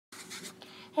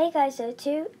Hey guys, so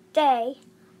today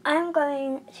I'm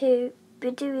going to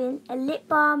be doing a lip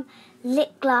balm,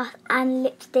 lip gloss and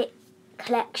lipstick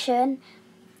collection.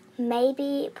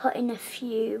 Maybe putting a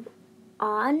few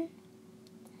on.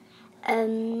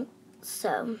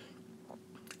 So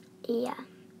yeah.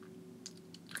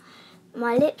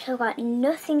 My lips have got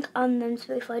nothing on them,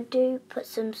 so if I do put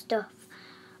some stuff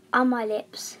on my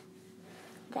lips,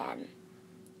 then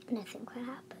nothing will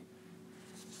happen.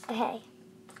 Okay.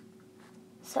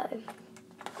 So,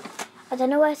 I don't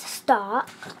know where to start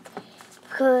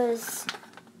because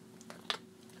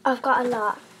I've got a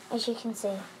lot, as you can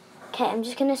see. Okay, I'm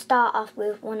just going to start off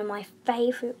with one of my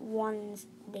favourite ones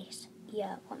this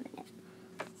year. 1 minute.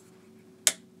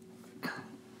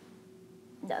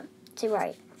 No, too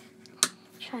right.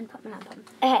 Try and put my lamp on.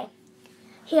 Okay,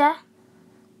 here.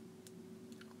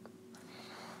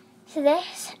 So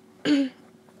this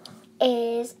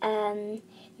is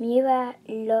Miura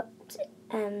Luxe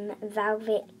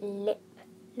Velvet Lip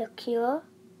Liqueur.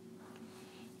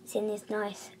 It's in this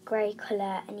nice grey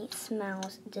colour and it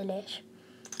smells delish.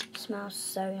 It smells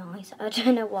so nice. I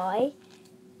don't know why.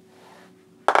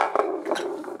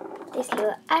 This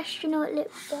little astronaut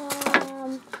lip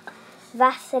balm.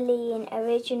 Vaseline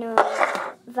Original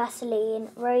Vaseline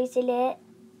Rosy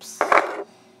Lips.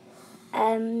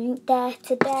 Dare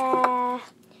to Dare.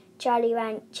 Jolly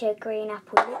Rancher Green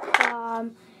Apple Lip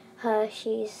Balm.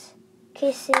 Hershey's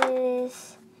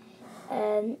Kisses.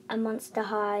 A Monster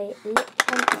High Lip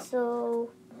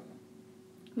Pencil.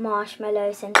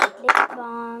 Marshmallow Scented Lip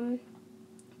Balm.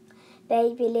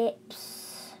 Baby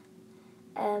Lips.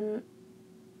 Balm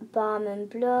and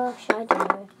Blush. I don't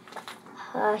know.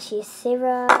 Hershey's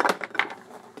Syrup.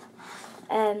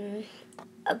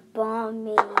 A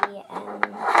balmy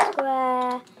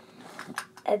square.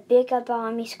 A bigger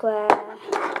balmy square.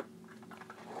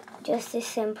 Just this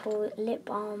simple lip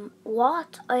balm.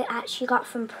 What I actually got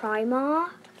from Primark.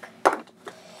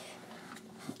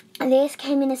 This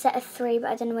came in a set of 3, but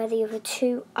I don't know where the other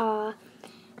 2 are.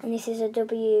 And this is a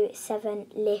W7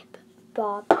 lip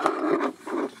balm.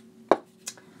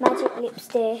 Magic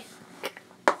lipstick.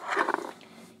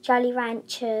 Jolly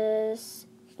Ranchers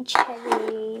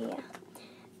Cherry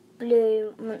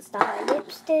Blue Monster High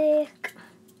lipstick.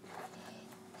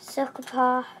 Sucker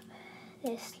Pop.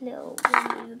 This little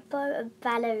bow of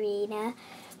ballerina.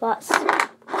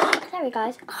 Sorry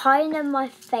guys, kind of my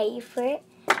favourite.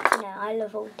 You know, I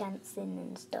love all dancing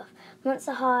and stuff.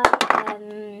 Monster High.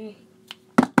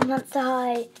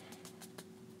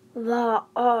 Well,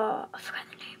 I forgot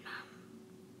the name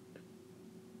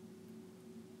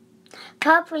now.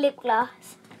 Purple lip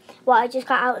gloss. What I just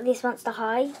got out of this Monster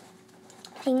High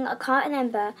thing. I can't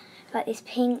remember like this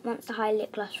pink Monster High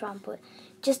lip gloss from, but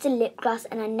just a lip gloss,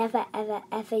 and I never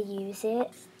ever use it.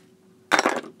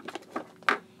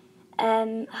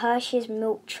 Hershey's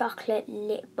Milk Chocolate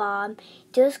Lip Balm.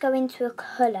 It does go into a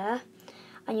colour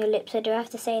on your lips, I do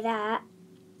have to say that.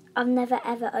 I've never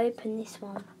ever opened this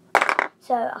one,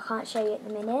 so I can't show you at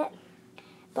the minute,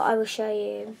 but I will show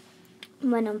you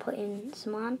when I'm putting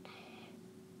some on.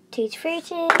 Tutti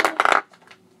Frutti.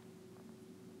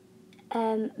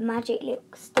 Magic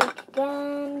lipstick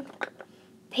again.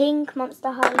 Pink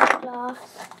Monster High lip gloss.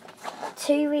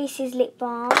 2 Reese's lip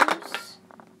balms.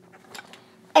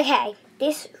 Okay,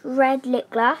 this red lip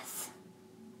gloss.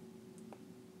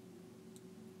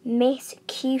 Miss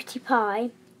Cutie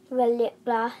Pie red lip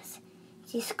gloss.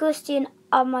 Disgusting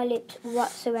on my lips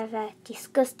whatsoever.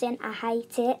 Disgusting. I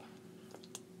hate it.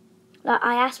 Like,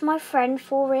 I asked my friend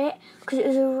for it because it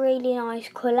was a really nice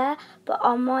colour, but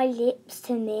on my lips,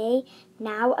 to me,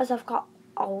 now as I've got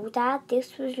older,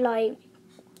 this was like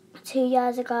 2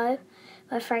 years ago.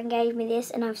 My friend gave me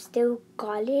this and I've still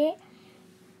got it,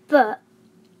 but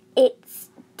it's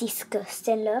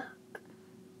disgusting. Look,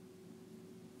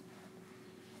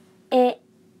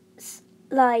 it's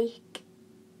like,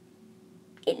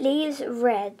 it leaves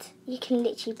red. You can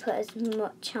literally put as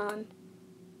much on.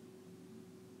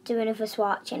 Do another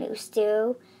swatch and it will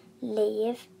still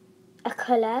leave a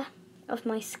colour of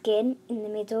my skin in the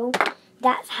middle.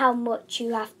 That's how much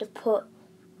you have to put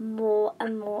more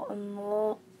and more and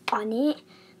more on it.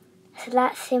 So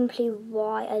that's simply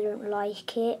why I don't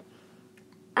like it.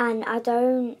 And I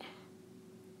don't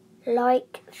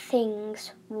like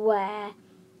things where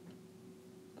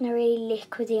they're really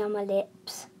liquidy on my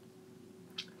lips.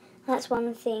 That's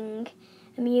one thing.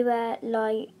 A Miura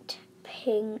Light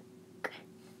Pink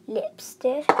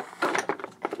lipstick.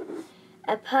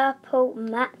 A purple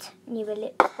matte Miura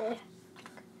lipstick.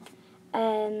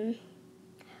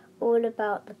 All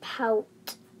About the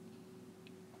Pout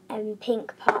and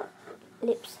Pink Pop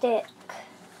lipstick.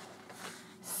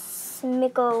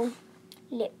 Smiggle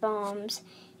lip balms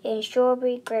in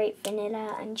strawberry, grape,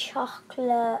 vanilla and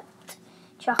chocolate.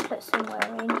 Chocolate somewhere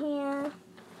in here.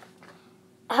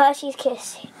 Hershey's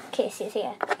Kisses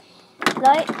here.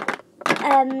 Like,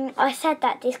 I said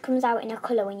that this comes out in a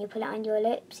colour when you put it on your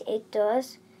lips. It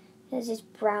does. There's this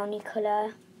brownie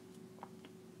colour.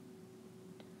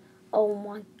 Oh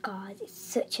my god, it's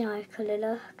such a nice colour,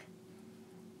 look.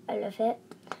 I love it.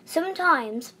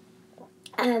 Sometimes,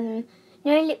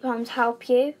 lip balms help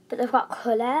you, but they've got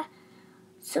colour.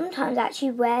 Sometimes I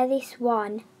actually wear this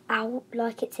one out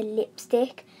like it's a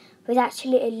lipstick, but it's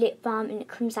actually a lip balm and it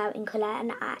comes out in colour,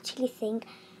 and I actually think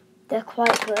they're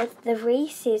quite good. The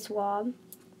Reese's one,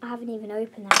 I haven't even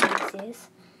opened that Reese's.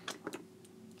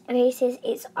 Reese's,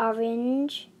 it's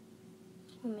orange.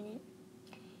 1 minute.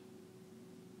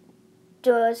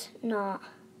 Does not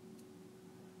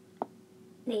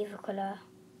leave a colour.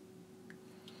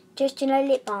 Just,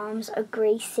 lip balms are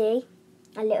greasy,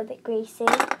 a little bit greasy.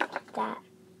 That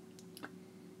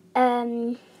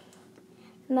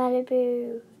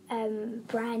Malibu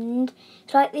brand.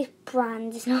 It's like this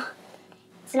brand. It's not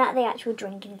the actual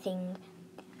drinking thing.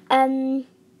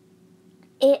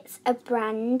 It's a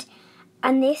brand,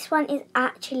 and this one is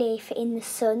actually for in the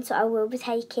sun. So I will be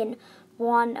taking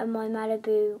one of my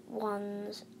Malibu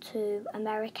ones to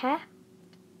America.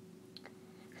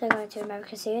 So I'm going to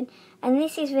America soon. And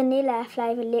this is vanilla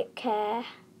flavour lip care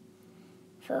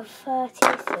for 30.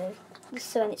 So the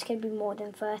sun, it's going to be more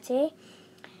than 30.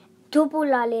 Double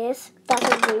lollies. That's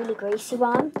a really greasy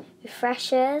one.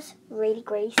 Refreshers, really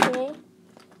greasy.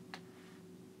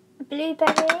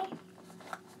 Blueberry.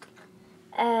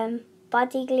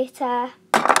 Body glitter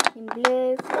in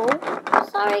blue. Oh,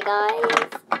 sorry guys.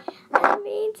 I didn't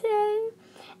mean to.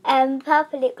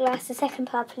 Purple lip gloss, the second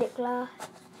purple lip gloss.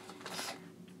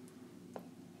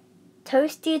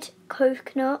 Toasted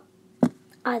coconut.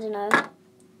 I don't know.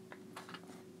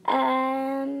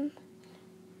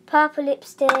 Purple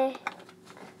lipstick.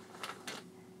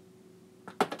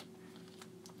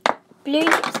 Blue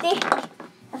lipstick.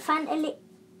 A Fanta lip.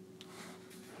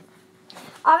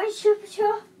 Orange Chupa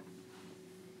Chup.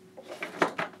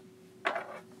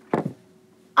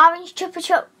 Orange Chupa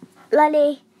Chup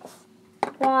lolly.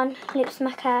 One lip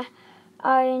smacker.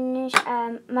 Orange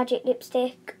magic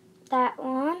lipstick. That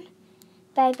one.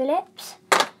 Baby lips.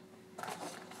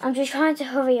 I'm just trying to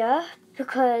hurry up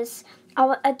because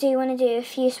I do want to do a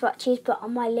few swatches, but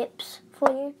on my lips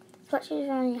for you. Swatches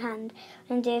on your hand,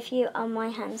 and do a few on my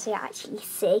hand so you actually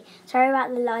see. Sorry about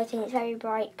the lighting, it's very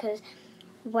bright because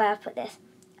where I put this.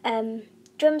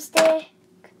 Drumstick,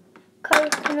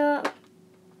 coconut,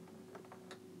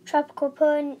 tropical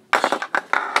punch,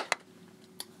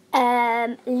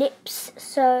 lips,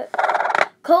 so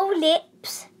cool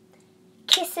lips,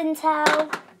 kiss and tell,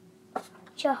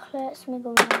 chocolate,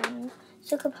 smiggle one,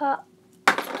 sugar pop,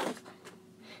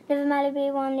 another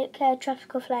Malibu one, lip care,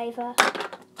 tropical flavour,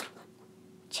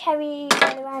 cherry,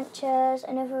 Jolly Ranchers,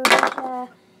 another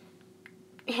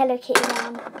Hello Kitty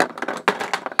one.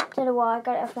 Don't know why, I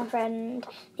got it off my friend.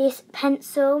 This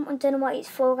pencil, I don't know what it's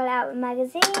for, got it out of a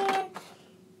magazine.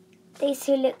 These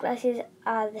two lip glosses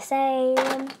are the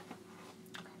same.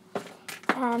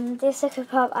 This sugar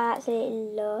pop I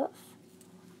absolutely love.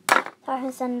 So I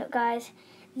can stand up, guys.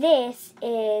 This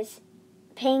is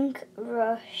Pink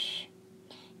Rush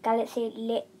Galaxy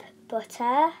Lip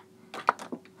Butter.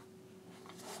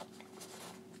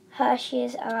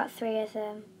 Hershey's, I got 3 of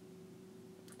them.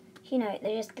 You know,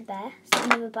 they're just the best.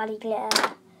 Another body glitter.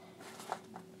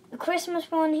 The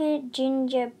Christmas one here,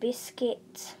 ginger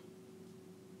biscuit.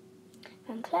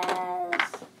 And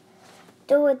Claire's.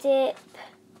 Double dip.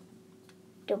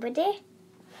 Double dip.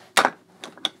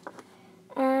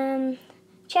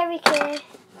 Cherry kiss.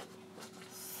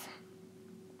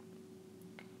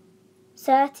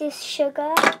 Certis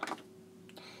sugar.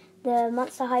 The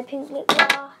Monster High pink lip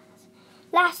gloss.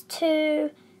 Last 2,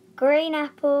 green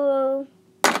apple.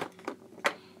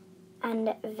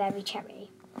 And very cherry.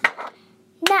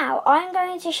 Now I'm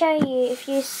going to show you a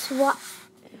few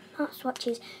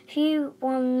swatches, a few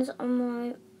ones on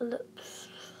my lips,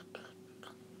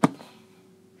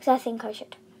 because I think I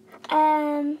should.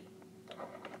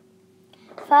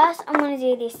 First I'm going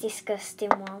to do this disgusting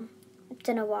one. I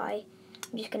don't know why.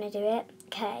 I'm just going to do it.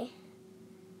 Okay.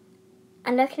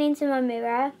 I'm looking into my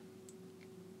mirror.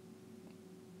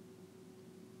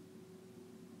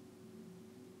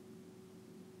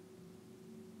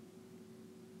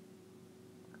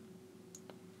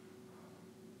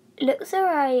 Looks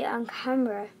alright on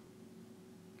camera,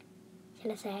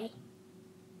 shall I say.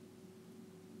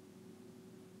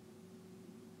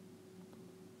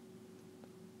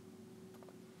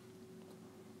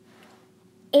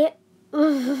 It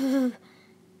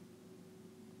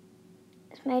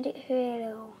It's made it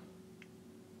really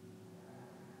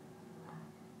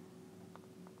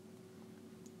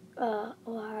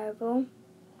horrible.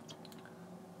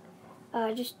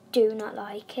 I just do not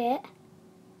like it.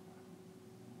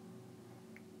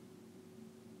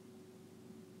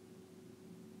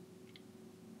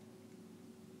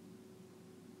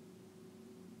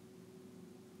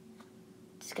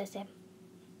 Disgusting.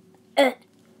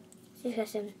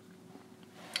 Disgusting.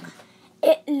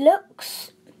 It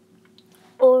looks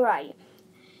alright.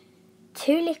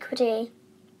 Too liquidy,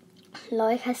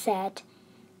 like I said.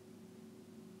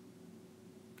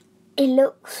 It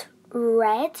looks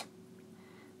red,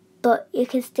 but you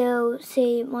can still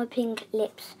see my pink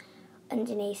lips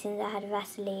underneath since I had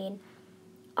Vaseline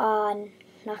on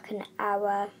like an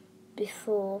hour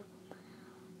before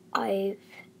I've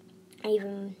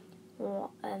even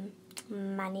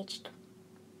managed.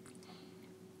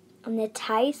 And the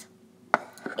taste,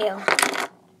 ew,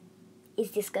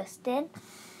 is disgusting.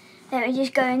 Let me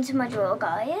just go into my drawer,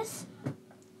 guys,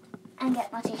 and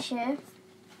get my tissue.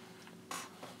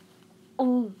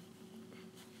 Oh,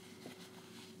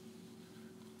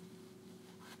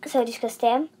 so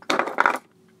disgusting.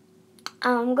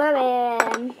 I'm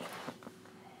going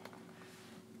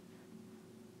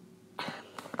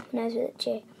nose with the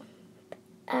chew.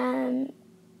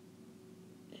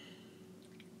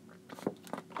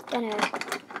 Don't know.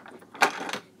 I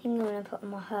think I'm gonna put on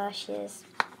my Hershey's.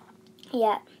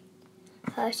 Yeah,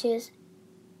 Hershey's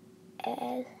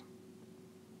is.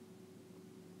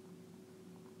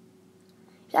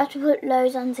 You have to put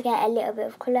loads on to get a little bit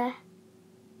of colour.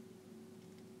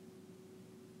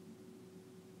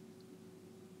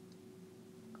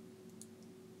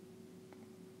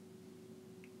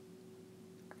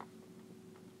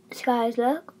 So guys,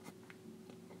 look.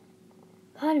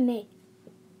 Pardon me.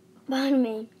 Pardon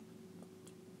me.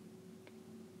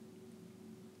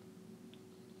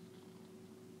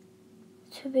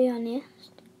 To be honest,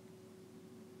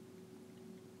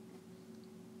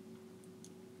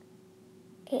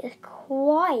 it's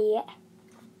quite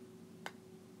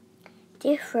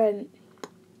different.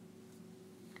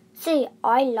 See,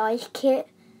 I like it,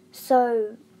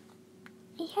 so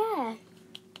yeah, I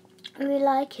really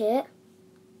like it.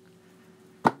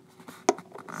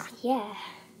 Yeah,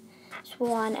 that's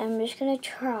one. I'm just gonna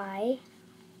try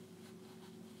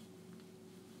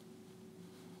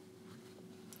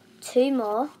 2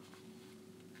 more.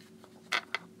 I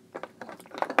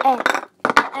don't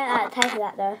like the taste of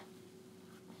that though.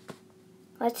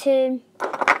 My 2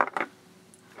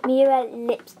 Mirror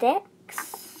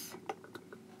lipsticks,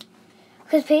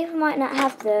 because people might not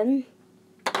have them.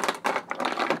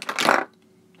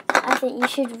 I think you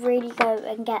should really go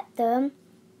and get them.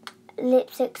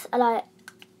 Lipsticks are like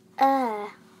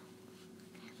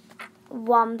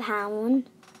 £1.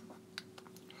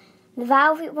 The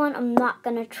velvet one I'm not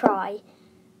gonna try,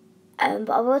 but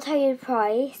I will tell you the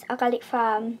price. I got it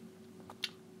from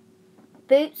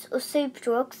Boots or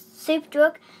Superdrug.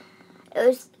 Superdrug. It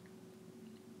was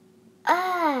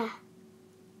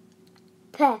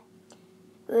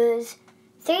it was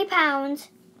 £3,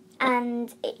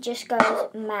 and it just goes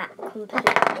matte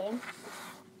completely.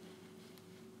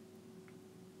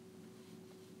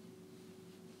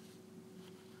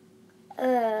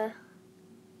 Yeah.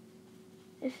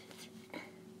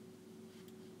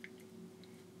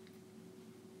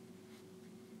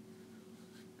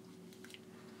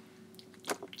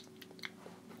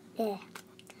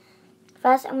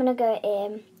 First, I'm gonna go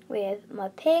in with my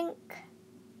pink.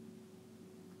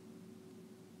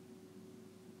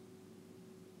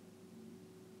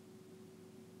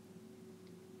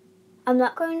 I'm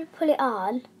not going to put it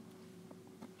on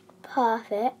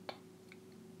perfect.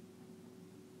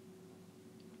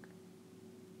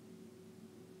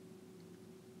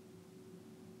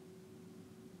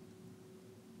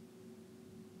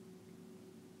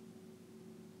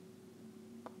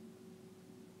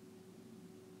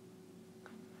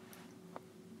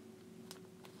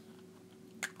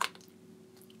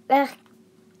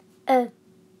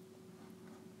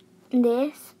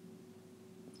 This.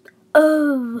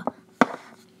 Oh.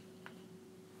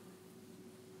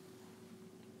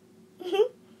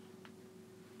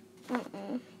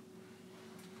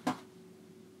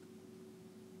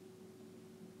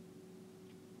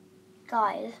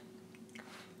 Guys,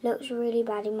 looks really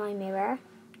bad in my mirror.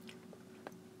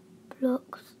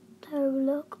 Looks terrible.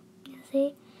 Look, you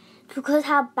see? It's because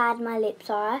how bad my lips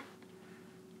are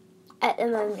at the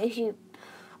moment. If you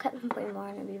kept on putting more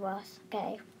on, it'd be worse.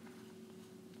 Okay.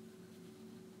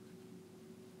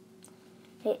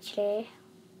 Literally.